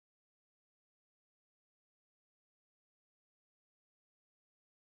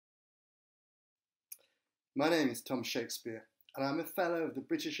My name is Tom Shakespeare, and I'm a Fellow of the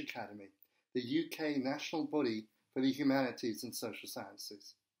British Academy, the UK national body for the Humanities and Social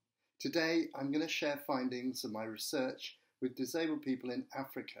Sciences. Today, I'm going to share findings of my research with disabled people in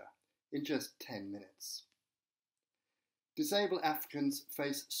Africa in just 10 minutes. Disabled Africans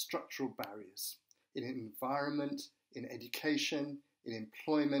face structural barriers in environment, in education, in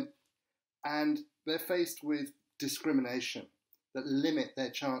employment, and they're faced with discrimination that limit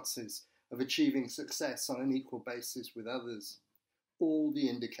their chances of achieving success on an equal basis with others. All the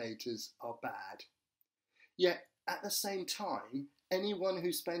indicators are bad. Yet, at the same time, anyone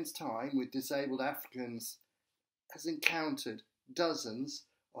who spends time with disabled Africans has encountered dozens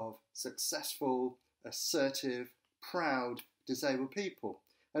of successful, assertive, proud disabled people.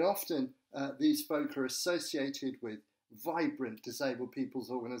 And often these folk are associated with vibrant disabled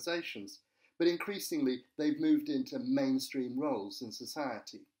people's organisations, but increasingly they've moved into mainstream roles in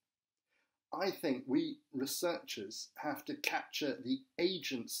society. I think we researchers have to capture the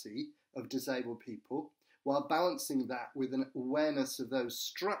agency of disabled people while balancing that with an awareness of those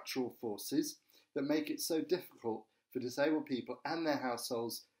structural forces that make it so difficult for disabled people and their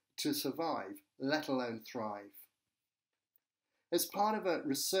households to survive, let alone thrive. As part of a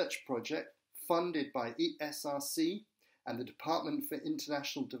research project funded by ESRC and the Department for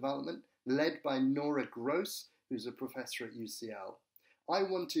International Development, led by Nora Gross, who's a professor at UCL, I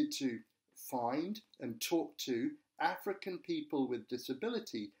wanted to find and talk to African people with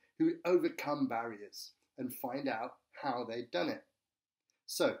disability who overcome barriers and find out how they've done it.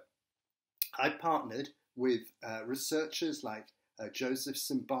 So I partnered with researchers like Joseph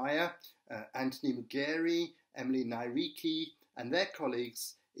Simbaya, Anthony Mugeri, Emily Nairiki, and their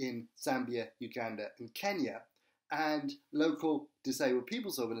colleagues in Zambia, Uganda, and Kenya, and local disabled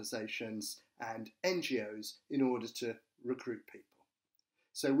people's organisations and NGOs in order to recruit people.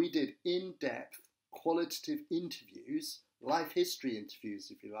 So we did in-depth qualitative interviews, life history interviews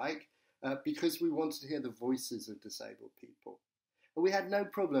if you like, because we wanted to hear the voices of disabled people. And we had no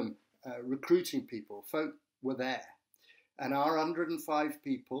problem recruiting people. Folk were there. And our 105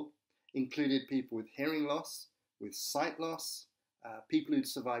 people included people with hearing loss, with sight loss, people who'd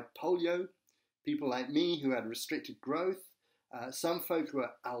survived polio, people like me who had restricted growth, some folk who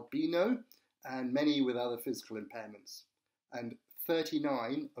were albino, and many with other physical impairments. And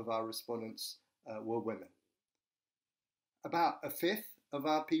 39 of our respondents were women. About a fifth of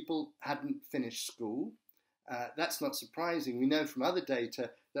our people hadn't finished school. That's not surprising. We know from other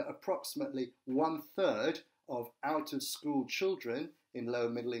data that approximately 1/3 of out-of-school children in low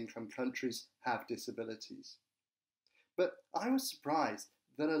and middle-income countries have disabilities. But I was surprised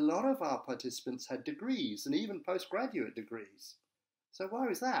that a lot of our participants had degrees and even postgraduate degrees. So why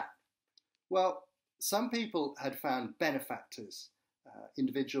was that? Well, some people had found benefactors,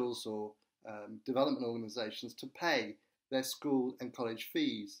 individuals or development organisations, to pay their school and college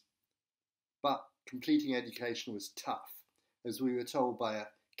fees. But completing education was tough, as we were told by a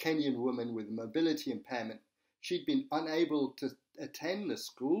Kenyan woman with a mobility impairment. She'd been unable to attend the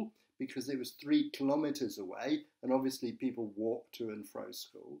school because it was 3 kilometres away, and obviously people walked to and fro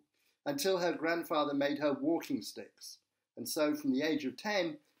school, until her grandfather made her walking sticks. And so from the age of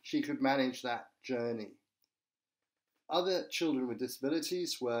 10, she could manage that journey. Other children with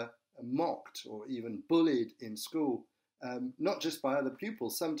disabilities were mocked or even bullied in school, not just by other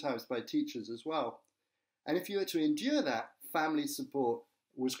pupils, sometimes by teachers as well. And if you were to endure that, family support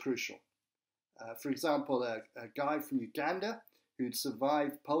was crucial. For example, a guy from Uganda who'd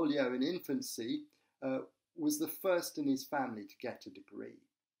survived polio in infancy was the first in his family to get a degree.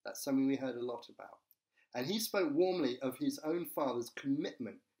 That's something we heard a lot about. And he spoke warmly of his own father's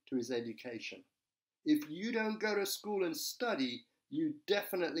commitment to his education. If you don't go to school and study, you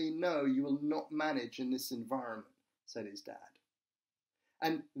definitely know you will not manage in this environment, said his dad.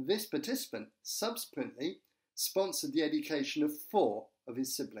 And this participant subsequently sponsored the education of 4 of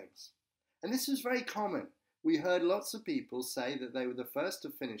his siblings. And this was very common. We heard lots of people say that they were the first to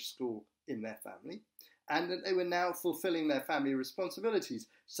finish school in their family and that they were now fulfilling their family responsibilities,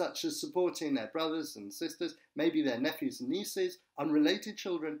 such as supporting their brothers and sisters, maybe their nephews and nieces, unrelated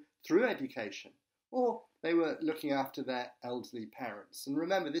children, through education, or they were looking after their elderly parents. And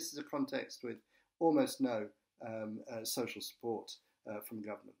remember, this is a context with almost no social support from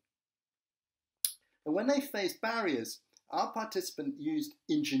government. And when they faced barriers, our participant used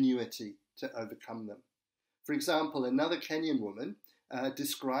ingenuity to overcome them. For example, another Kenyan woman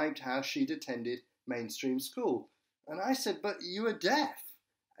described how she'd attended mainstream school. And I said, but you were deaf.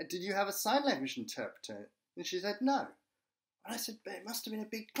 Did you have a sign language interpreter? And she said, no. And I said, but it must have been a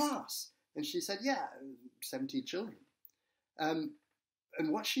big class. And she said, yeah, 70 children. And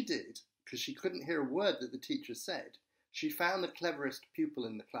what she did because she couldn't hear a word that the teacher said, she found the cleverest pupil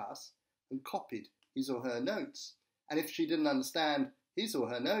in the class and copied his or her notes. And if she didn't understand his or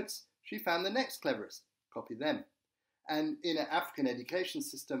her notes, she found the next cleverest, copied them. And in an African education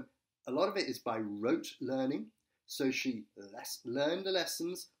system, a lot of it is by rote learning. So she learned the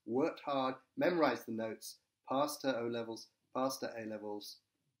lessons, worked hard, memorized the notes, passed her O-levels, passed her A-levels,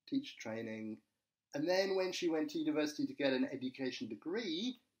 teacher training. And then when she went to university to get an education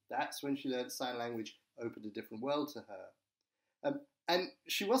degree, that's when she learned sign language, opened a different world to her. And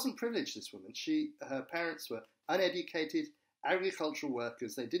she wasn't privileged, this woman. Her parents were uneducated, agricultural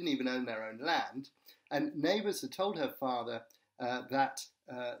workers. They didn't even own their own land. And neighbours had told her father that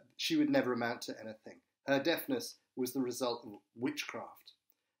she would never amount to anything. Her deafness was the result of witchcraft.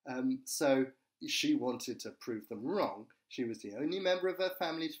 So she wanted to prove them wrong. She was the only member of her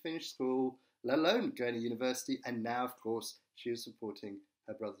family to finish school, let alone going to university, and now, of course, she is supporting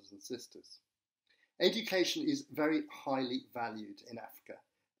her brothers and sisters. Education is very highly valued in Africa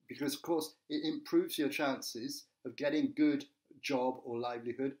because, of course, it improves your chances of getting good job or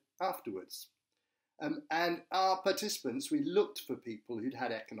livelihood afterwards. And our participants, we looked for people who'd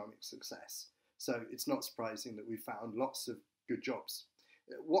had economic success. So it's not surprising that we found lots of good jobs.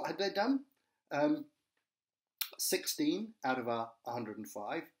 What had they done? 16 out of our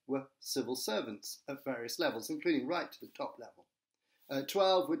 105 were civil servants at various levels, including right to the top level.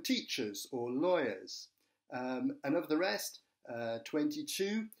 12 were teachers or lawyers. And of the rest,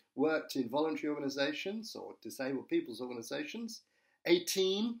 22 worked in voluntary organisations or disabled people's organisations.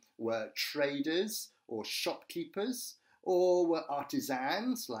 18 were traders or shopkeepers, or were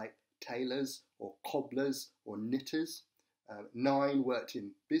artisans like tailors or cobblers or knitters. 9 worked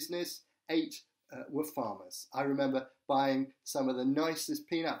in business. 8 were farmers. I remember buying some of the nicest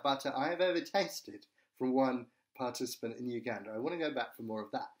peanut butter I have ever tasted from one participant in Uganda. I want to go back for more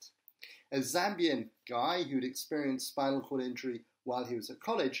of that. A Zambian guy who'd experienced spinal cord injury while he was at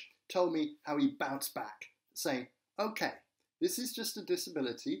college told me how he bounced back, saying, okay, this is just a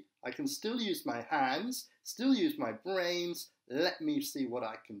disability. I can still use my hands, still use my brains. Let me see what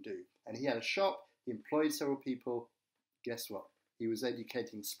I can do. And he had a shop. He employed several people. Guess what? He was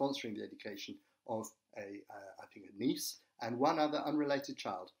sponsoring the education of I think a niece and one other unrelated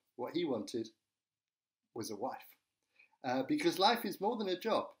child. What he wanted was a wife. Because life is more than a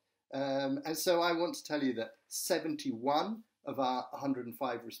job. And so I want to tell you that 71 of our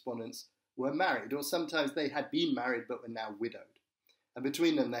 105 respondents were married, or sometimes they had been married but were now widowed. And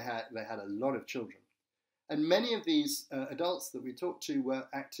between them, they had a lot of children. And many of these adults that we talked to were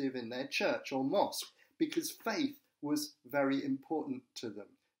active in their church or mosque because faith was very important to them.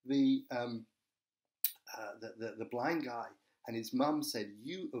 The blind guy and his mum said,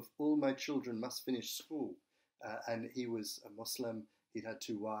 "You of all my children must finish school." And he was a Muslim. He'd had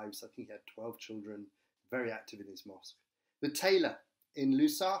 2 wives. I think he had 12 children, very active in his mosque. The tailor in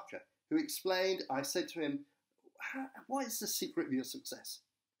Lusaka, who explained, I said to him, what is the secret of your success?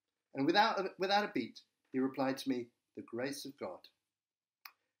 And without a beat, he replied to me, the grace of God.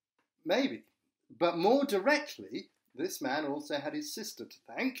 Maybe, but more directly, this man also had his sister to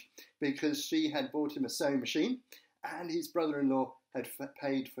thank because she had bought him a sewing machine and his brother-in-law had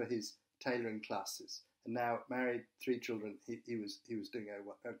paid for his tailoring classes. And now married, 3 children, he was doing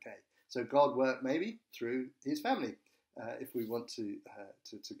okay. So God worked maybe through his family, if we want to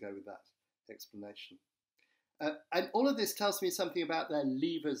go with that explanation. And all of this tells me something about their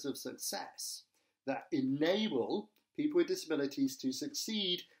levers of success that enable people with disabilities to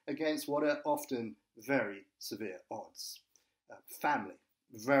succeed against what are often very severe odds. Family,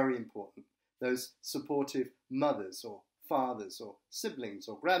 very important. Those supportive mothers or fathers or siblings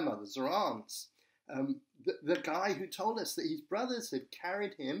or grandmothers or aunts. The guy who told us that his brothers had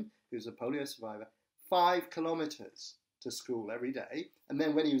carried him, who's a polio survivor, 5 kilometres to school every day. And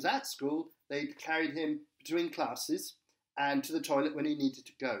then when he was at school, they'd carried him between classes and to the toilet when he needed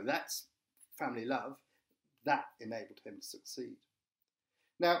to go. That's family love. That enabled him to succeed.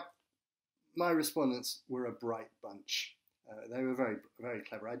 Now, my respondents were a bright bunch. They were very, very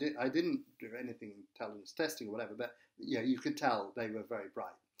clever. I didn't do anything intelligence testing or whatever, but you could tell they were very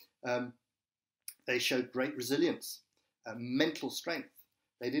bright. They showed great resilience, mental strength.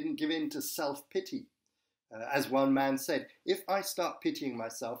 They didn't give in to self-pity. As one man said, if I start pitying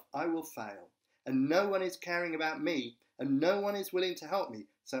myself, I will fail. And no one is caring about me, and no one is willing to help me,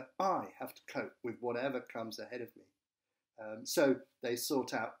 so I have to cope with whatever comes ahead of me. So they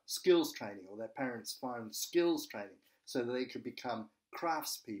sought out skills training, or their parents found skills training, so that they could become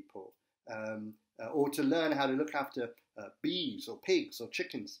craftspeople, or to learn how to look after bees or pigs or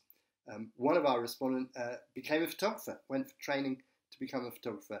chickens. One of our respondents became a photographer, went for training to become a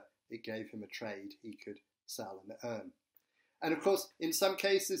photographer it gave him a trade he could sell and earn. And of course, in some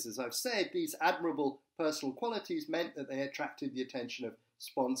cases, as I've said, these admirable personal qualities meant that they attracted the attention of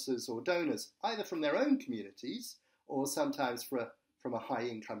sponsors or donors, either from their own communities or sometimes from a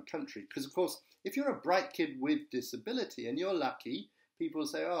high-income country. Because, of course, if you're a bright kid with disability and you're lucky, people will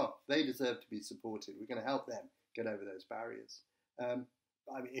say, oh, they deserve to be supported. We're going to help them get over those barriers.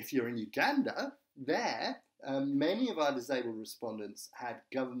 If you're in Uganda, many of our disabled respondents had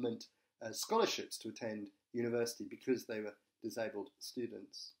government scholarships to attend university because they were disabled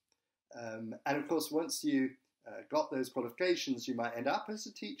students. And of course, once you got those qualifications, you might end up as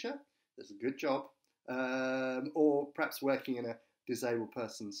a teacher. That's a good job. Or perhaps working in a disabled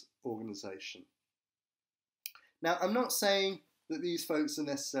persons organisation. Now, I'm not saying that these folks are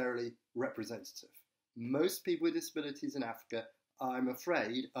necessarily representative. Most people with disabilities in Africa, I'm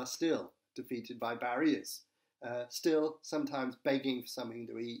afraid, are still defeated by barriers, still sometimes begging for something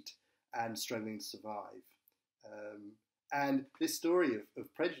to eat and struggling to survive. And this story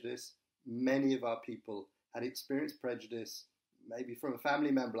of prejudice, many of our people had experienced prejudice, maybe from a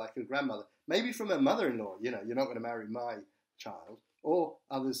family member like a grandmother, maybe from a mother-in-law, you're not going to marry my child, or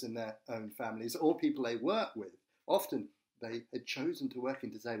others in their own families, or people they work with. Often they had chosen to work in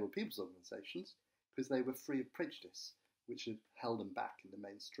disabled people's organisations because they were free of prejudice, which had held them back in the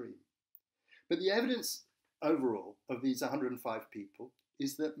mainstream. But the evidence overall of these 105 people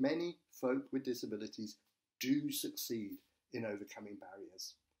is that many folk with disabilities do succeed in overcoming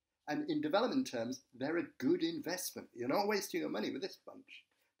barriers. And in development terms, they're a good investment. You're not wasting your money with this bunch.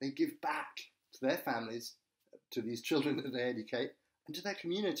 They give back to their families, to these children that they educate, and to their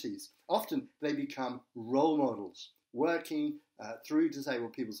communities. Often they become role models, working through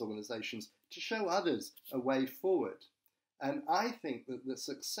disabled people's organisations to show others a way forward. And I think that the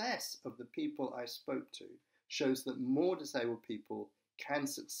success of the people I spoke to shows that more disabled people can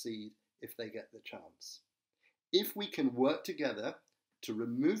succeed if they get the chance. If we can work together to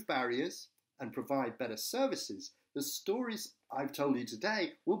remove barriers and provide better services, the stories I've told you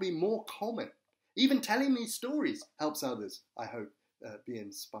today will be more common. Even telling these stories helps others, I hope, be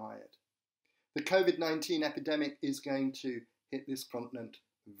inspired. The COVID-19 epidemic is going to hit this continent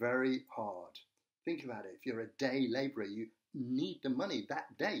very hard. Think about it. If you're a day labourer, you need the money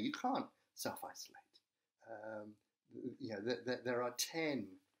that day. You can't self-isolate. There are 10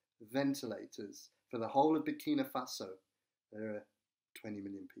 ventilators for the whole of Burkina Faso. There are 20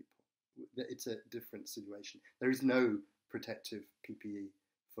 million people. It's a different situation. There is no protective PPE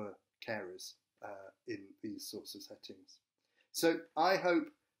for carers in these sorts of settings. So I hope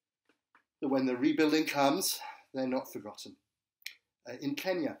that when the rebuilding comes, they're not forgotten. In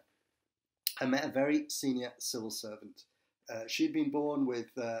Kenya, I met a very senior civil servant. She'd been born with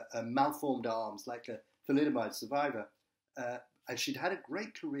malformed arms, like a thalidomide survivor, and she'd had a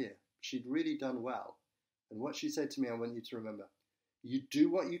great career. She'd really done well. And what she said to me, I want you to remember, you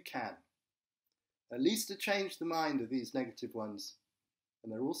do what you can, at least to change the mind of these negative ones.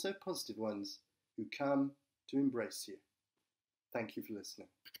 And there are also positive ones who come to embrace you. Thank you for listening.